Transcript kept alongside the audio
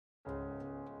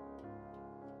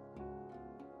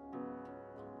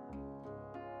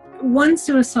One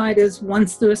suicide is one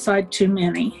suicide too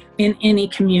many in any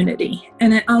community.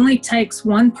 And it only takes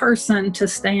one person to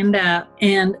stand up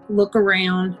and look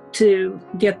around to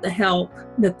get the help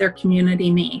that their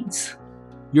community needs.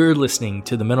 You're listening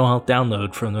to the Mental Health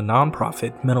Download from the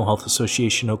nonprofit Mental Health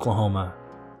Association Oklahoma.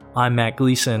 I'm Matt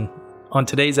Gleason. On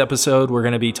today's episode, we're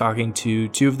going to be talking to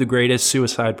two of the greatest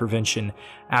suicide prevention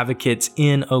advocates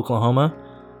in Oklahoma,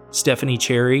 Stephanie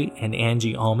Cherry and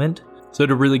Angie Almond. So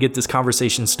to really get this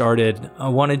conversation started, I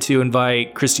wanted to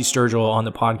invite Christy Sturgill on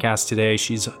the podcast today.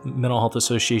 She's Mental Health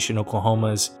Association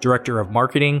Oklahoma's Director of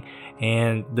Marketing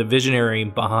and the visionary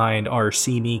behind our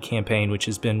See Me campaign, which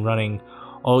has been running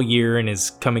all year and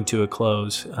is coming to a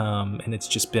close. And it's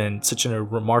just been such a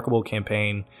remarkable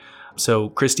campaign. So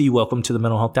Christy, welcome to the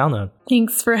Mental Health Download.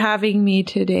 Thanks for having me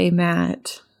today,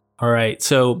 Matt. All right.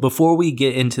 So before we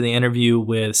get into the interview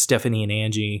with Stephanie and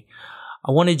Angie, I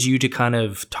wanted you to kind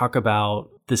of talk about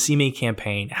the See Me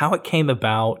campaign, how it came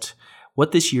about,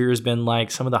 what this year has been like,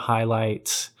 some of the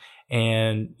highlights,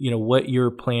 and what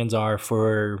your plans are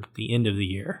for the end of the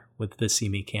year with the See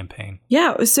Me campaign.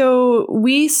 Yeah, so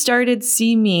we started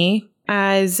See Me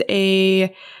as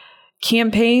a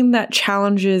campaign that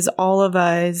challenges all of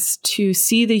us to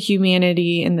see the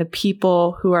humanity in the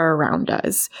people who are around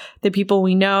us, the people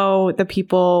we know, the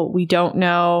people we don't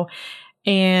know.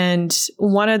 And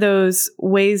one of those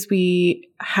ways we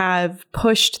have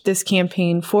pushed this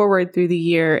campaign forward through the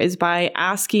year is by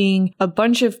asking a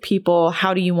bunch of people,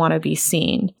 how do you want to be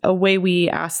seen? A way we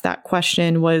asked that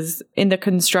question was in the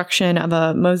construction of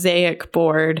a mosaic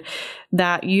board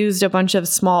that used a bunch of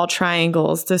small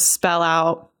triangles to spell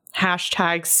out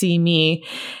 #SeeMe.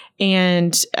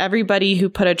 And everybody who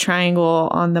put a triangle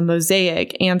on the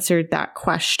mosaic answered that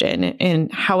question in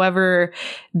however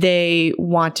they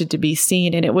wanted to be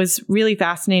seen. And it was really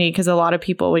fascinating because a lot of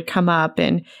people would come up,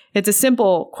 and it's a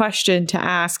simple question to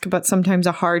ask, but sometimes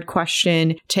a hard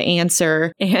question to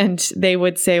answer. And they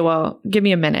would say, well, give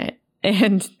me a minute.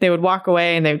 And they would walk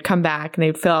away and they would come back and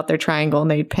they'd fill out their triangle and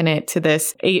they'd pin it to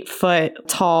this 8-foot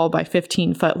tall by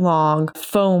 15-foot long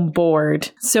foam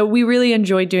board. So we really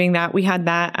enjoyed doing that. We had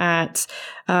that at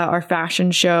our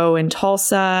fashion show in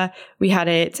Tulsa. We had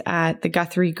it at the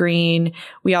Guthrie Green.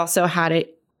 We also had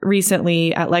it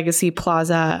recently at Legacy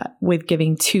Plaza with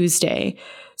Giving Tuesday.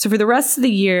 So for the rest of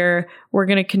the year, we're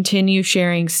going to continue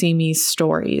sharing See Me's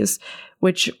stories,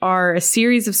 which are a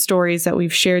series of stories that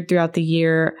we've shared throughout the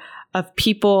year of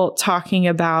people talking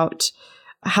about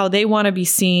how they want to be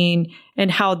seen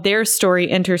and how their story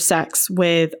intersects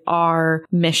with our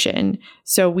mission.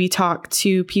 So we talk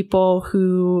to people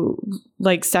who,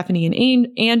 like Stephanie and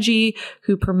Angie,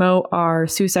 who promote our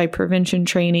suicide prevention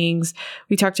trainings.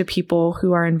 We talk to people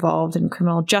who are involved in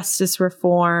criminal justice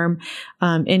reform,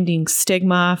 ending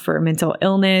stigma for mental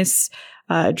illness,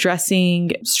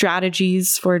 addressing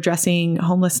strategies for addressing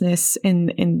homelessness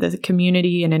in the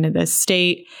community and in the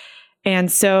state.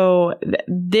 And so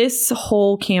this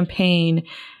whole campaign,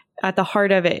 at the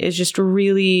heart of it, is just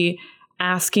really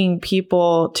asking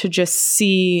people to just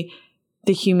see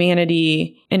the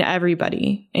humanity in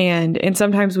everybody. And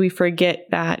sometimes we forget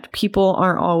that people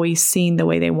aren't always seen the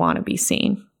way they want to be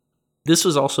seen. This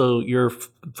was also your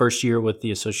first year with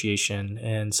the association,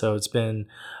 and so it's been,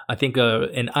 I think,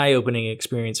 an eye-opening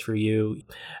experience for you.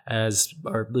 As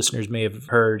our listeners may have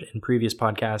heard in previous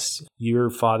podcasts, your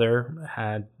father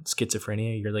had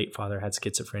schizophrenia, your late father had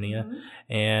schizophrenia,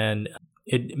 and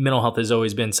mental health has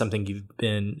always been something you've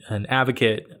been an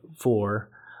advocate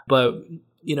for. But,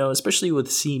 especially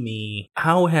with See Me,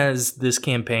 how has this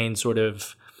campaign sort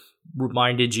of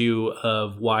reminded you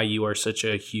of why you are such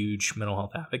a huge mental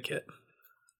health advocate?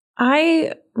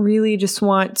 I really just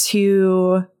want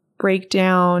to break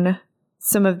down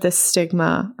some of the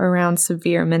stigma around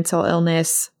severe mental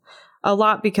illness, a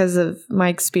lot because of my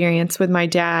experience with my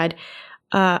dad.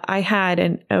 I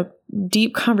had a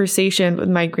deep conversation with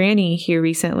my granny here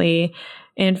recently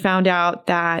and found out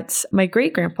that my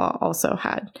great-grandpa also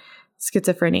had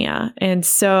schizophrenia. And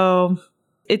so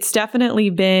it's definitely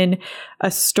been a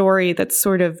story that's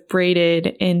sort of braided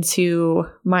into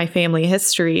my family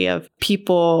history of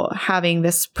people having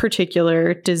this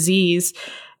particular disease.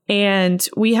 And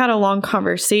we had a long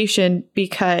conversation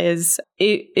because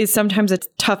it is sometimes a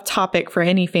tough topic for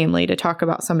any family to talk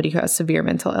about somebody who has severe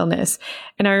mental illness.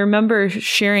 And I remember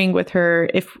sharing with her,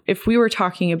 if we were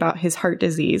talking about his heart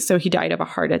disease, so he died of a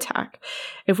heart attack.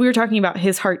 If we were talking about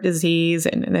his heart disease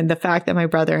and the fact that my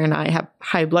brother and I have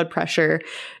high blood pressure,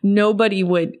 nobody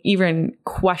would even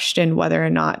question whether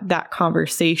or not that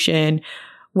conversation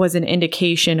was an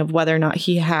indication of whether or not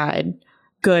he had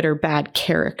good or bad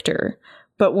character.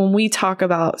 But when we talk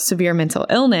about severe mental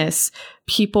illness,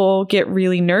 people get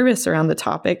really nervous around the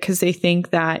topic because they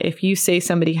think that if you say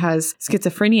somebody has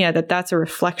schizophrenia, that that's a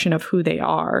reflection of who they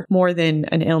are more than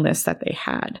an illness that they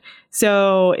had.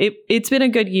 So it's been a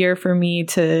good year for me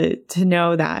to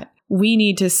know that we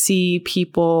need to see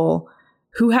people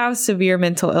who have severe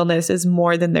mental illness as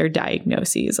more than their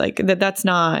diagnoses. Like that's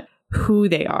not who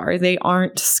they are. They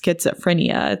aren't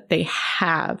schizophrenia. They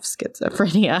have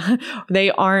schizophrenia.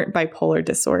 They aren't bipolar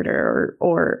disorder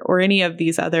or any of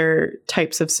these other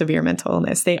types of severe mental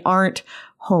illness. They aren't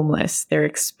homeless. They're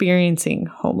experiencing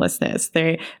homelessness.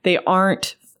 They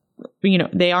aren't,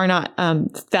 they are not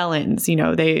felons.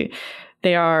 They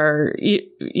are,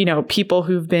 people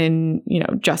who've been,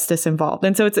 justice involved.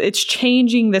 And so it's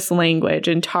changing this language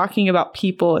and talking about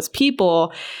people as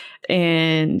people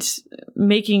and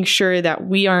making sure that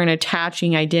we aren't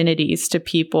attaching identities to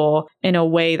people in a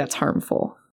way that's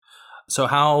harmful. So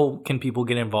how can people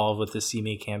get involved with the See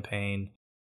Me campaign?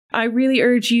 I really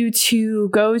urge you to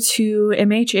go to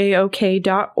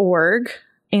mhaok.org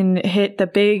and hit the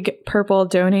big purple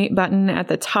donate button at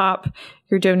the top.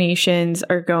 Your donations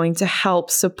are going to help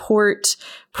support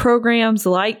programs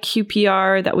like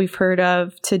QPR that we've heard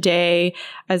of today,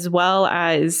 as well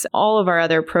as all of our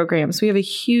other programs. We have a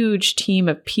huge team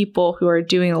of people who are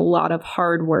doing a lot of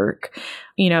hard work.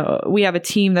 We have a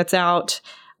team that's out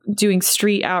doing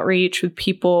street outreach with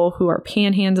people who are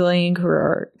panhandling, who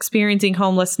are experiencing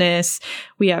homelessness.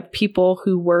 We have people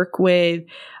who work with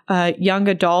young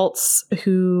adults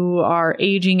who are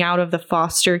aging out of the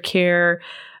foster care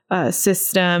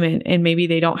system and maybe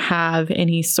they don't have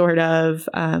any sort of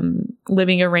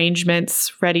living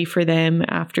arrangements ready for them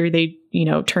after they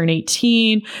turn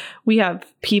 18. We have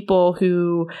people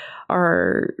who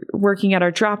are working at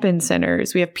our drop-in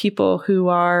centers. We have people who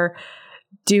are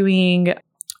doing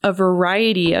a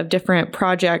variety of different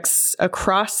projects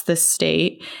across the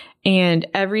state, and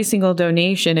every single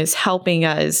donation is helping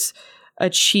us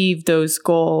achieve those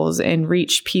goals and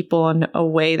reach people in a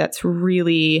way that's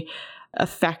really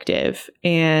effective.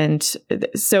 And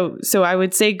so I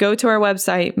would say go to our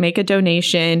website, make a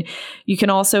donation. You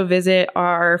can also visit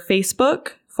our Facebook,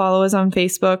 follow us on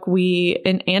Facebook,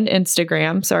 and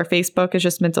Instagram. So our Facebook is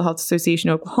just Mental Health Association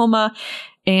Oklahoma,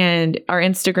 and our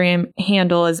Instagram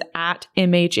handle is at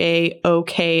MHAOKLA.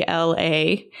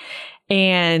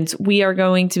 And we are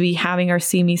going to be having our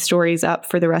See Me stories up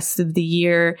for the rest of the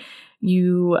year.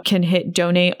 You can hit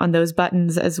donate on those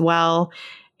buttons as well.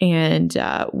 And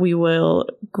we will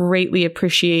greatly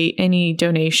appreciate any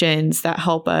donations that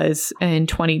help us in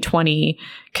 2020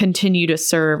 continue to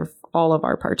serve all of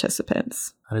our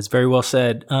participants. That is very well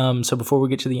said. So before we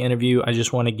get to the interview, I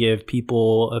just want to give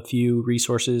people a few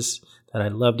resources that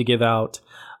I'd love to give out.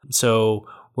 So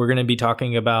we're going to be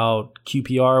talking about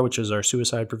QPR, which is our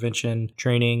suicide prevention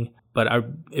training. But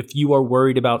if you are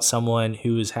worried about someone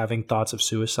who is having thoughts of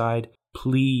suicide,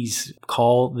 please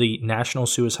call the National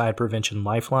Suicide Prevention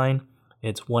Lifeline.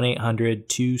 It's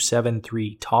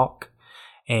 1-800-273-TALK,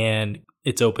 and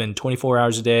it's open 24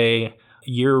 hours a day,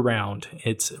 year-round.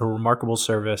 It's a remarkable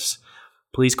service.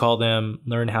 Please call them,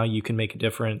 learn how you can make a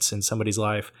difference in somebody's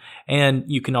life. And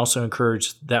you can also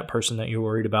encourage that person that you're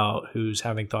worried about who's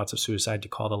having thoughts of suicide to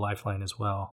call the Lifeline as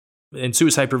well. And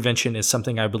suicide prevention is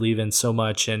something I believe in so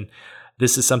much, and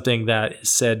this is something that is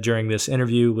said during this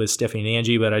interview with Stephanie and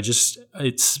Angie, but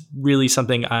it's really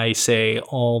something I say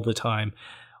all the time.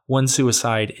 One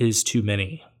suicide is too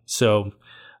many. So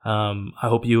I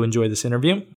hope you enjoy this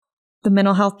interview. The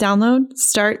Mental Health Download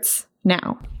starts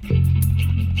now.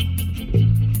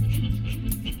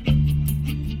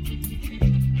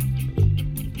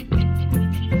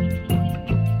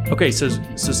 Okay, so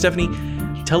Stephanie,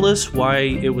 tell us why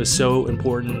it was so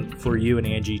important for you and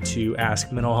Angie to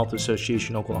ask Mental Health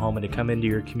Association Oklahoma to come into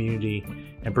your community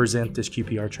and present this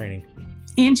QPR training.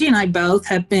 Angie and I both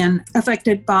have been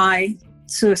affected by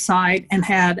suicide and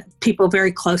had people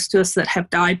very close to us that have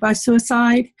died by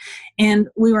suicide. And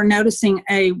we were noticing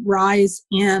a rise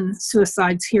in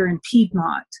suicides here in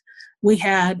Piedmont. We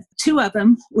had 2 of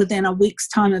them within a week's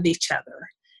time of each other.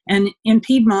 And in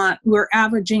Piedmont, we're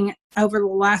averaging over the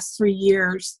last 3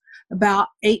 years about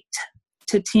 8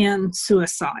 to 10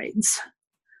 suicides.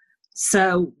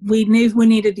 So we knew we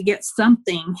needed to get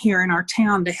something here in our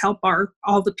town to help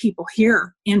all the people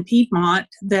here in Piedmont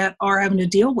that are having to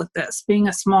deal with this. Being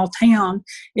a small town,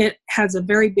 it has a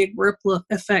very big ripple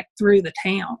effect through the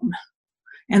town.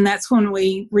 And that's when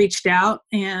we reached out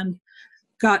and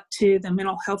got to the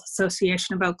Mental Health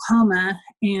Association of Oklahoma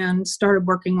and started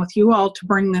working with you all to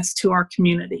bring this to our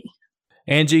community.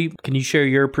 Angie, can you share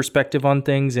your perspective on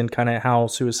things and kind of how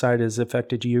suicide has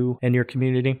affected you and your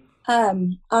community?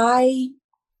 I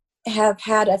have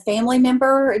had a family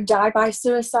member die by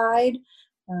suicide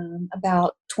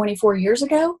about 24 years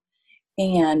ago,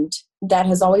 and that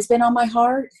has always been on my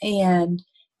heart. And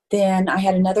then I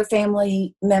had another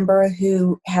family member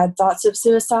who had thoughts of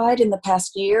suicide in the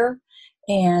past year,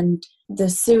 and the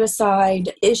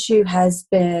suicide issue has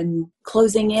been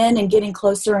closing in and getting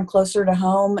closer and closer to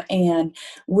home. And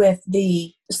with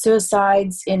the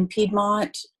suicides in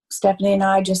Piedmont, Stephanie and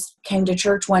I just came to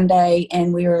church one day,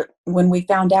 and when we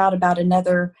found out about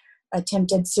another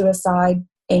attempted suicide,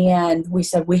 and we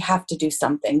said, we have to do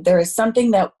something. There is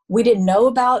something that we didn't know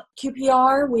about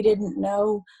QPR. We didn't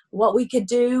know what we could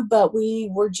do, but we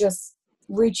were just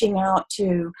reaching out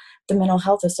to the Mental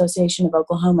Health Association of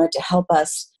Oklahoma to help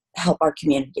us help our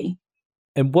community.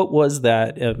 And what was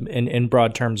that in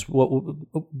broad terms?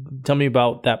 Tell me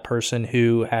about that person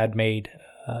who had made,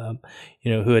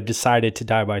 who had decided to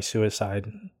die by suicide.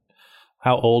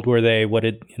 How old were they?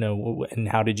 And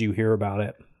how did you hear about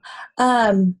it?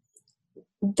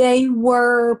 They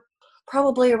were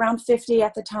probably around 50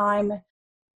 at the time.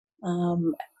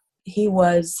 He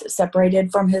was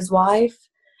separated from his wife.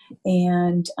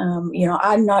 And,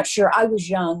 I'm not sure. I was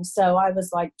young, so I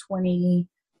was like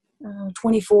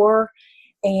 24,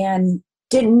 and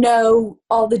didn't know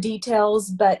all the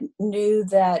details, but knew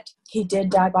that he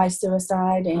did die by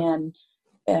suicide. And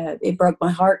it broke my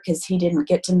heart because he didn't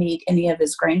get to meet any of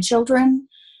his grandchildren.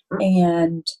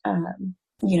 And,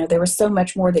 there was so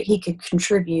much more that he could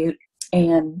contribute.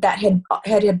 And that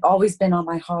had always been on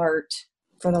my heart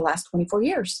for the last 24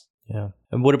 years. Yeah.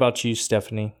 And what about you,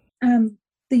 Stephanie? The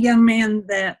young man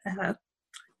that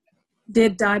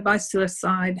did die by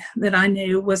suicide that I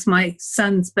knew was my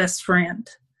son's best friend.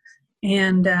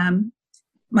 And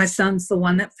my son's the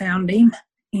one that found him.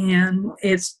 And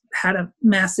it's had a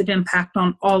massive impact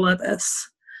on all of us.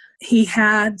 He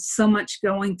had so much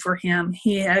going for him.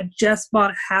 He had just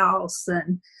bought a house,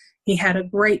 and he had a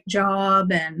great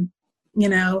job, and,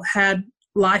 had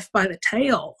life by the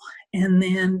tail. And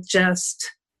then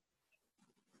just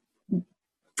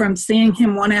from seeing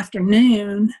him one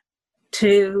afternoon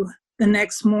to the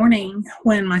next morning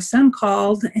when my son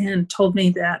called and told me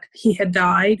that he had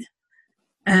died,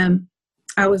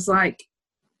 I was like,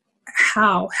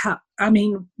 how,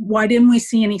 why didn't we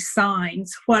see any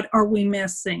signs? What are we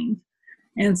missing?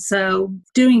 And so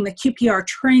doing the QPR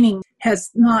training has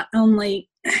not only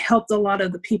helped a lot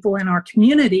of the people in our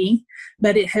community,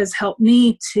 but it has helped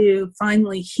me to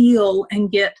finally heal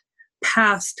and get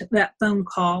past that phone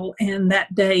call and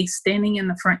that day standing in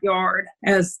the front yard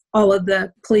as all of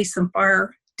the police and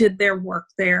fire did their work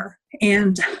there.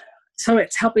 And so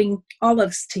it's helping all of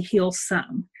us to heal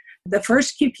some. The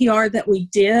first QPR that we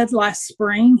did last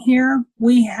spring here,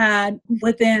 we had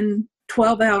within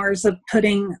 12 hours of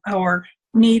putting our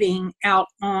meeting out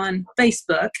on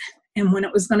Facebook and when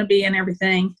it was going to be and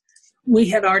everything, we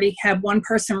had already had one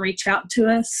person reach out to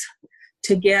us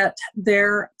to get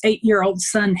their 8-year-old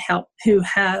son help who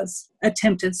has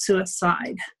attempted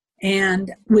suicide.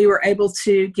 And we were able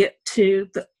to get to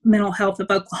the Mental Health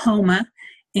of Oklahoma,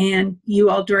 and you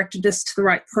all directed us to the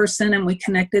right person, and we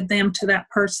connected them to that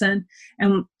person.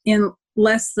 And in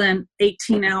less than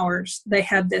 18 hours, they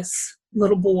had this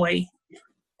little boy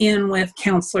in with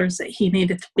counselors that he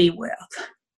needed to be with.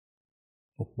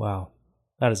 Wow.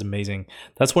 That is amazing.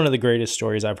 That's one of the greatest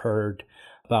stories I've heard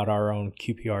about our own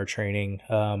QPR training.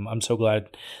 I'm so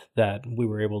glad that we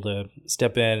were able to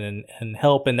step in and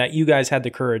help, and that you guys had the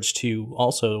courage to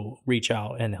also reach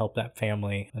out and help that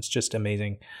family. That's just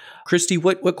amazing. Christy,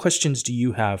 what questions do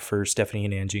you have for Stephanie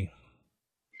and Angie?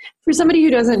 For somebody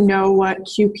who doesn't know what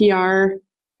QPR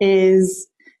is,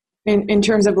 in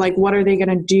terms of like, what are they going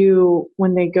to do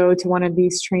when they go to one of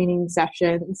these training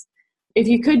sessions? If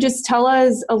you could just tell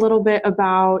us a little bit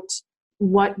about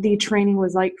what the training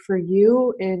was like for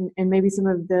you and maybe some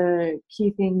of the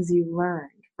key things you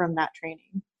learned from that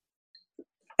training.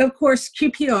 Of course,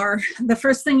 QPR, the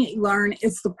first thing you learn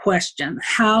is the question,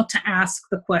 how to ask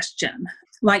the question.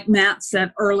 Like Matt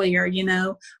said earlier,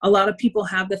 a lot of people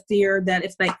have the fear that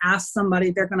if they ask somebody,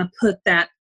 they're going to put that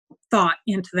thought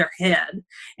into their head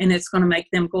and it's going to make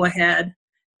them go ahead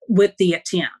with the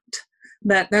attempt.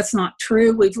 But that's not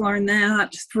true. We've learned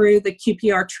that through the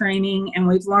QPR training, and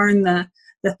we've learned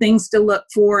the things to look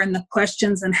for and the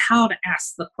questions and how to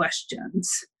ask the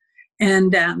questions.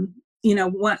 And,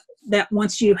 that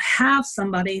once you have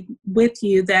somebody with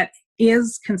you that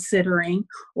is considering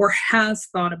or has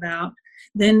thought about,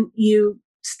 then you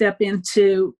step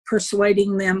into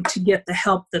persuading them to get the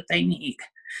help that they need.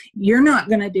 You're not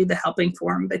going to do the helping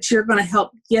for them, but you're going to help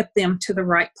get them to the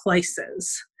right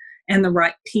places and the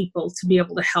right people to be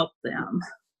able to help them.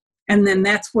 And then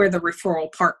that's where the referral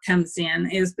part comes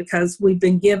in, is because we've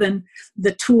been given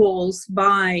the tools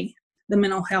by the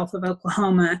Mental Health of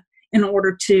Oklahoma in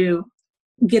order to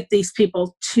get these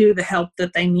people to the help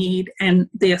that they need and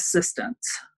the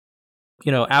assistance.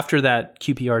 After that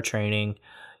QPR training,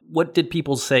 what did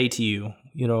people say to you?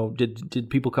 Did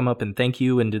people come up and thank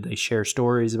you, and did they share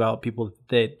stories about people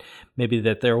that maybe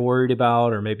that they're worried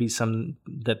about, or maybe some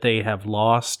that they have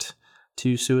lost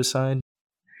to suicide?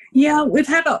 Yeah, we've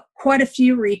had quite a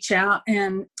few reach out,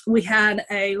 and we had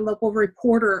a local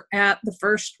reporter at the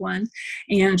first one,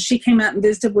 and she came out and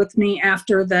visited with me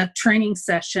after the training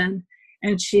session,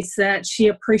 and she said she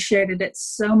appreciated it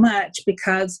so much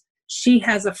because she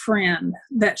has a friend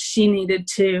that she needed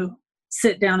to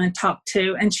sit down and talk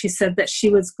to, and she said that she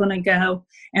was going to go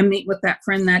and meet with that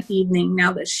friend that evening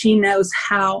now that she knows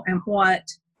how and what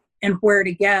and where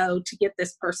to go to get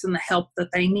this person the help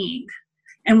that they need.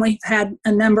 And we've had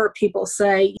a number of people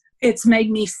say, it's made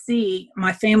me see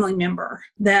my family member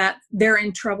that they're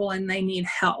in trouble and they need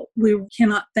help. We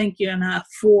cannot thank you enough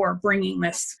for bringing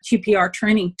this QPR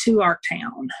training to our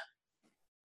town.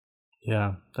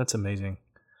 Yeah, that's amazing.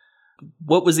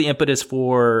 What was the impetus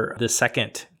for the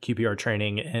second QPR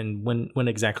training, and when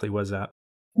exactly was that?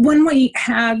 When we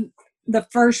had the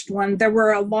first one, there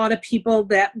were a lot of people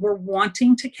that were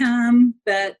wanting to come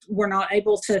but were not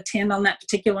able to attend on that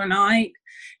particular night.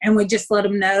 And we just let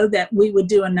them know that we would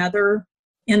do another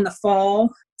in the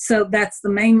fall. So that's the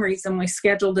main reason we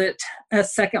scheduled it a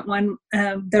second one.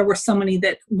 There were so many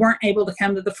that weren't able to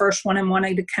come to the first one and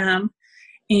wanted to come.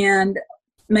 And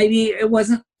maybe it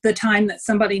wasn't the time that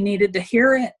somebody needed to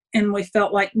hear it. And we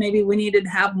felt like maybe we needed to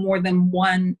have more than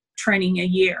one training a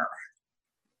year.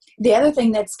 The other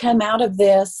thing that's come out of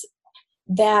this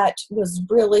that was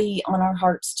really on our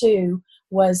hearts too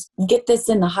was get this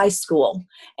in the high school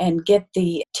and get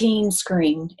the teen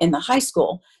screen in the high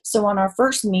school. So on our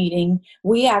first meeting,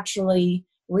 we actually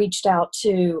reached out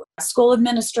to school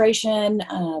administration.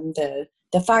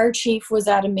 The fire chief was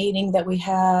at a meeting that we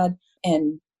had,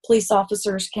 and police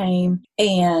officers came.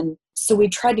 And so we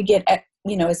tried to get,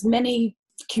 as many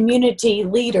community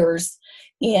leaders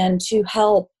in to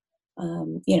help,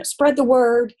 spread the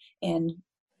word and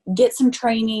get some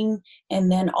training.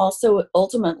 And then also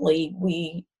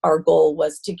ultimately our goal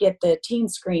was to get the teen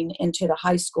screen into the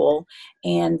high school.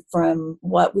 And from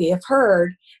what we have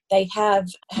heard, they have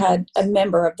had a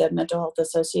member of the Mental Health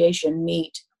Association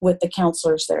meet with the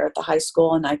counselors there at the high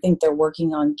school. And I think they're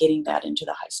working on getting that into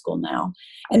the high school now,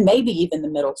 and maybe even the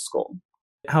middle school.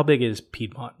 How big is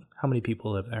Piedmont? How many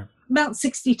people live there? About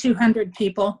 6,200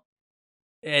 people.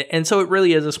 And so it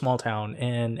really is a small town,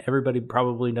 and everybody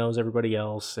probably knows everybody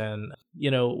else. And,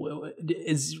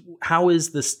 how is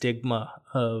the stigma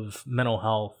of mental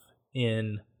health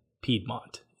in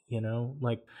Piedmont?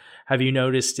 Have you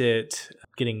noticed it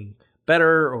getting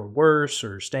better or worse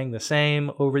or staying the same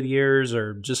over the years,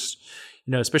 or just,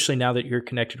 especially now that you're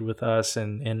connected with us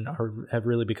and have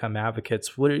really become advocates?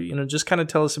 Just kind of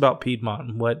tell us about Piedmont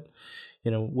and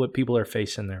what people are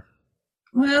facing there.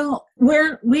 Well,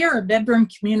 we are a bedroom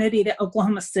community to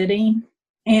Oklahoma City.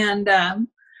 And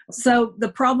so the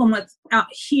problem with out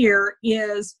here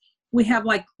is we have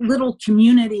like little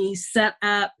communities set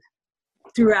up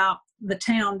throughout the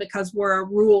town because we're a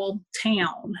rural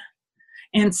town.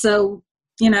 And so,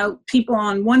 people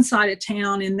on one side of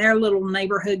town in their little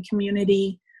neighborhood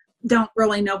community don't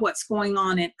really know what's going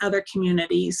on in other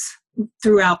communities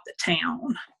throughout the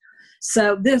town.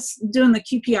 So doing the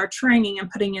QPR training and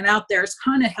putting it out there has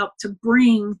kind of helped to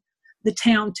bring the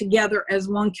town together as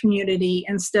one community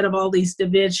instead of all these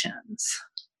divisions.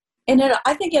 And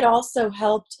I think it also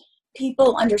helped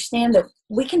people understand that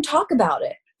we can talk about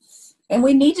it, and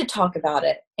we need to talk about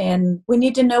it, and we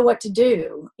need to know what to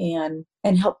do and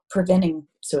help preventing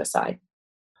suicide.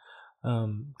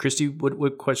 Christy,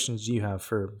 what questions do you have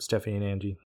for Stephanie and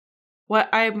Angie? What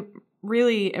I'm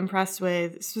really impressed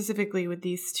with, specifically with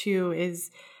these two, is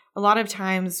a lot of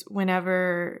times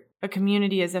whenever a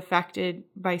community is affected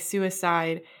by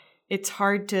suicide, it's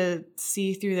hard to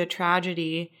see through the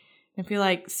tragedy. I feel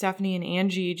like Stephanie and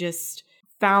Angie just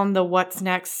found the what's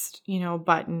next,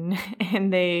 button,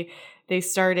 and they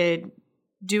started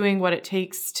doing what it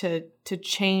takes to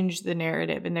change the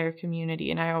narrative in their community.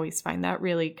 And I always find that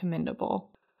really commendable.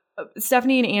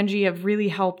 Stephanie and Angie have really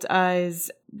helped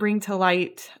us bring to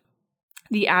light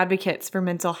the advocates for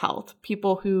mental health,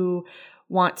 people who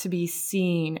want to be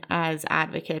seen as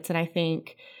advocates. And I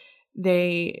think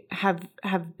they have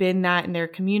been that in their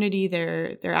community.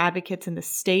 They're advocates in the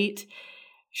state,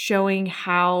 showing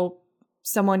how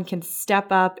someone can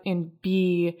step up and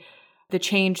be the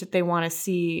change that they want to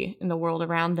see in the world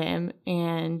around them.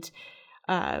 And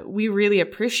we really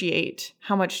appreciate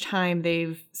how much time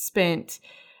they've spent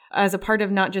as a part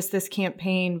of not just this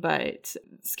campaign, but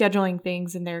scheduling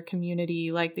things in their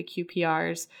community like the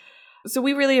QPRs. So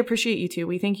we really appreciate you two.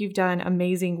 We think you've done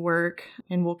amazing work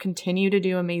and will continue to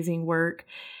do amazing work.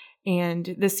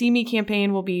 And the See Me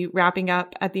campaign will be wrapping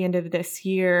up at the end of this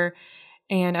year.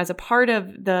 And as a part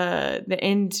of the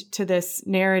end to this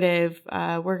narrative,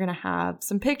 we're going to have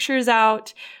some pictures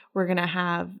out. We're going to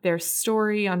have their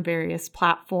story on various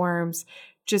platforms,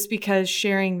 just because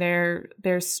sharing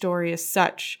their story is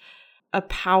such a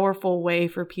powerful way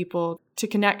for people to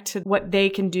connect to what they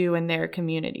can do in their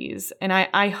communities. And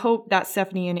I hope that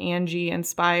Stephanie and Angie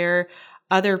inspire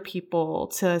other people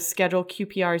to schedule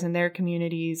QPRs in their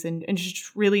communities and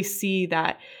just really see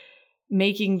that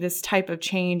making this type of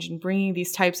change and bringing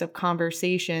these types of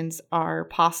conversations are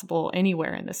possible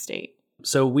anywhere in the state.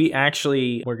 So we're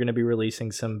going to be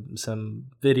releasing some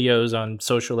videos on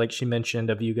social, like she mentioned,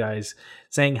 of you guys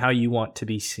saying how you want to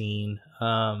be seen.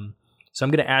 So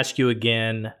I'm going to ask you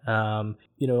again, how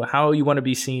you want to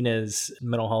be seen as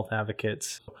mental health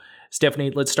advocates.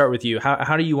 Stephanie, let's start with you.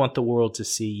 How do you want the world to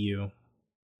see you?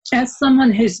 As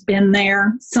someone who's been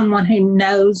there, someone who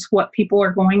knows what people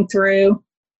are going through,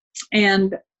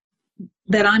 and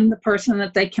that I'm the person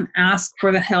that they can ask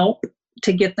for the help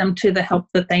to get them to the help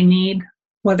that they need,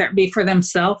 whether it be for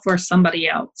themselves or somebody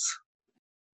else.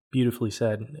 Beautifully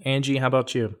said. Angie, how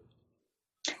about you?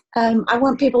 I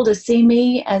want people to see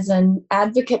me as an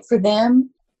advocate for them,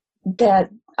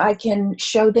 that I can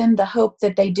show them the hope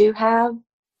that they do have,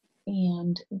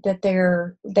 and that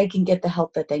they can get the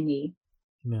help that they need.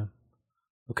 Yeah.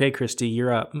 Okay, Christy,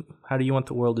 you're up. How do you want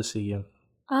the world to see you?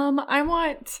 I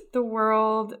want the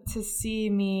world to see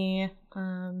me.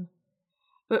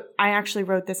 But I actually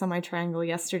wrote this on my triangle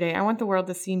yesterday. I want the world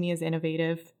to see me as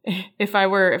innovative. If I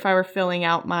were filling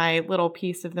out my little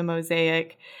piece of the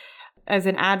mosaic, as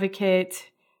an advocate,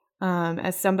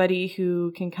 as somebody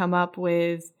who can come up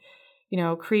with,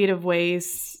 creative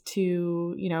ways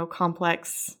to,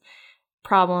 complex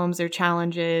problems or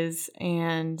challenges.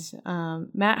 And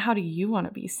Matt, how do you want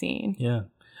to be seen? Yeah.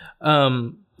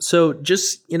 So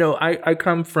just, I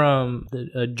come from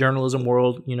the journalism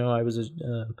world. I was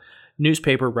a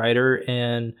newspaper writer,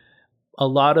 and a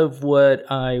lot of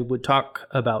what I would talk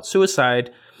about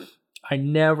suicide,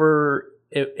 it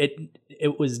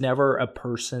was never a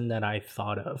person that I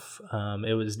thought of.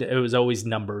 It was always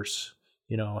numbers.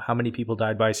 How many people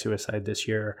died by suicide this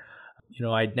year?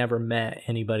 I'd never met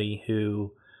anybody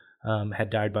who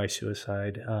had died by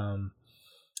suicide.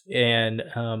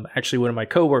 Actually, one of my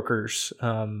coworkers,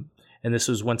 and this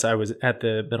was once I was at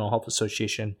the Mental Health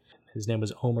Association, his name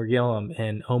was Omer Gillum,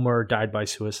 and Omer died by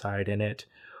suicide, and it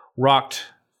rocked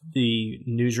the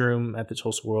newsroom at the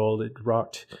Tulsa World. It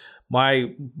rocked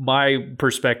my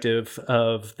perspective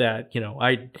of that.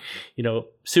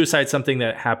 Suicide's something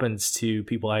that happens to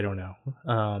people I don't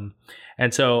know,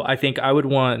 and so I think I would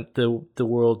want the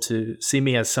world to see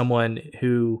me as someone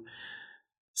who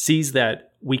sees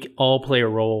that we all play a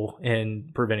role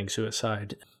in preventing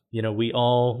suicide. We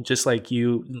all, just like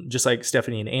you, just like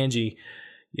Stephanie and Angie,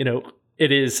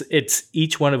 it's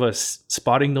each one of us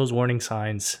spotting those warning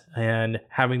signs and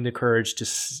having the courage to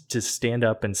stand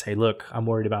up and say, look, I'm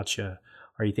worried about you.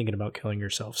 Are you thinking about killing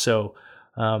yourself? So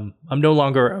I'm no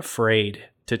longer afraid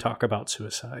to talk about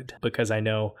suicide, because I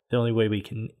know the only way we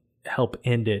can help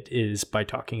end it is by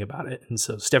talking about it. And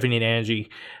so Stephanie and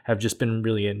Angie have just been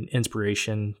really an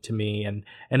inspiration to me, and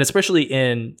especially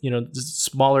in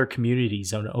smaller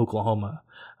communities in Oklahoma,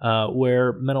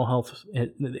 where mental health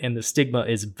and the stigma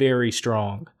is very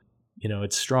strong.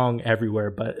 It's strong everywhere,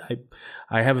 but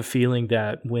I have a feeling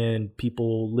that when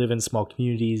people live in small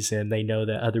communities and they know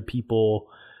that other people,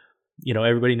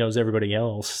 everybody knows everybody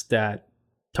else, that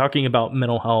talking about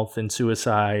mental health and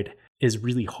suicide is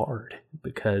really hard,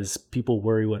 because people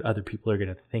worry what other people are going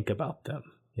to think about them,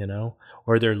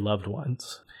 or their loved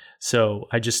ones. So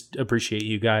I just appreciate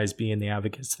you guys being the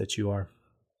advocates that you are.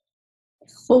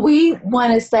 Well, we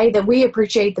want to say that we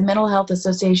appreciate the Mental Health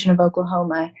Association of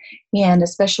Oklahoma, and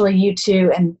especially you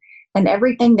two, and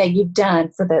everything that you've done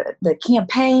for the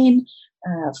campaign,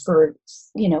 for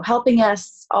helping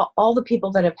us, all the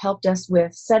people that have helped us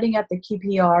with setting up the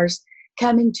QPRs,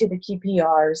 coming to the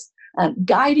QPRs,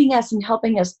 guiding us and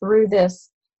helping us through this.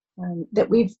 That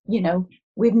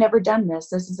we've never done this.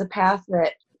 This is a path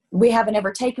that we haven't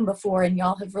ever taken before, and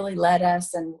y'all have really led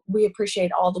us, and we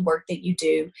appreciate all the work that you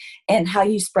do and how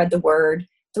you spread the word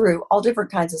through all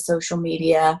different kinds of social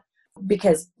media,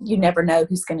 because you never know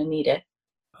who's going to need it.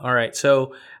 All right.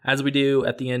 So as we do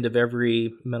at the end of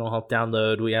every mental health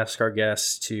download, we ask our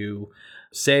guests to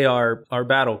say our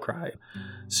battle cry.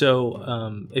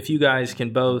 So if you guys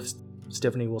can both,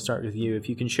 Stephanie, we'll start with you. If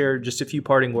you can share just a few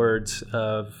parting words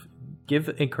of give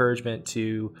encouragement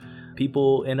to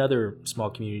people in other small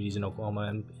communities in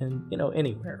Oklahoma and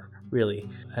anywhere really,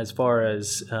 as far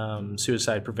as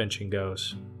suicide prevention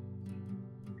goes.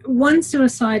 One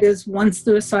suicide is one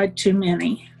suicide too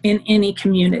many in any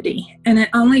community. And it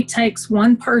only takes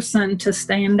one person to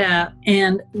stand up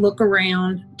and look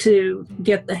around to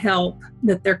get the help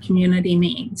that their community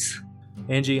needs.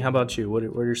 Angie, how about you? What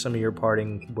are some of your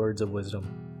parting words of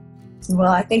wisdom?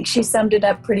 Well, I think she summed it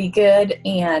up pretty good.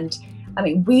 And I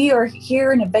mean, we are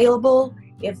here and available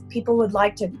if people would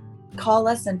like to call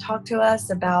us and talk to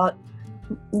us about,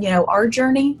 our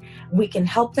journey. We can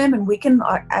help them, and we can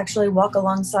actually walk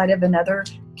alongside of another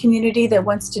community that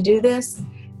wants to do this.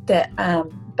 But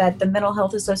the Mental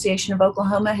Health Association of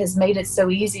Oklahoma has made it so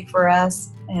easy for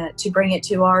us to bring it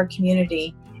to our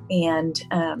community, and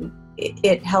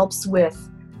it helps with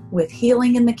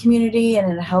healing in the community,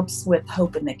 and it helps with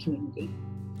hope in the community.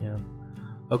 Yeah.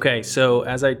 Okay, so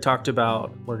as I talked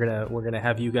about, we're gonna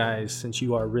have you guys, since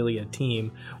you are really a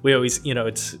team. We always,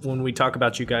 it's when we talk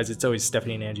about you guys, it's always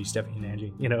Stephanie and Angie.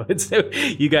 It's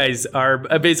you guys are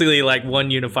basically like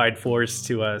one unified force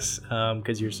to us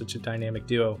because you're such a dynamic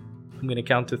duo. I'm gonna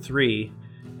count to 3,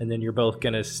 and then you're both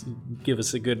gonna give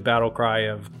us a good battle cry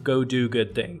of "Go do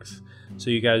good things." So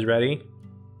you guys ready?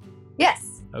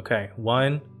 Yes. Okay,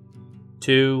 1,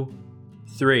 2,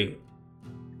 3.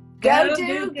 Go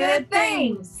do good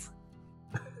things.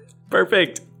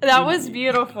 Perfect. That was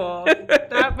beautiful.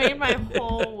 That made my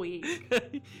whole week.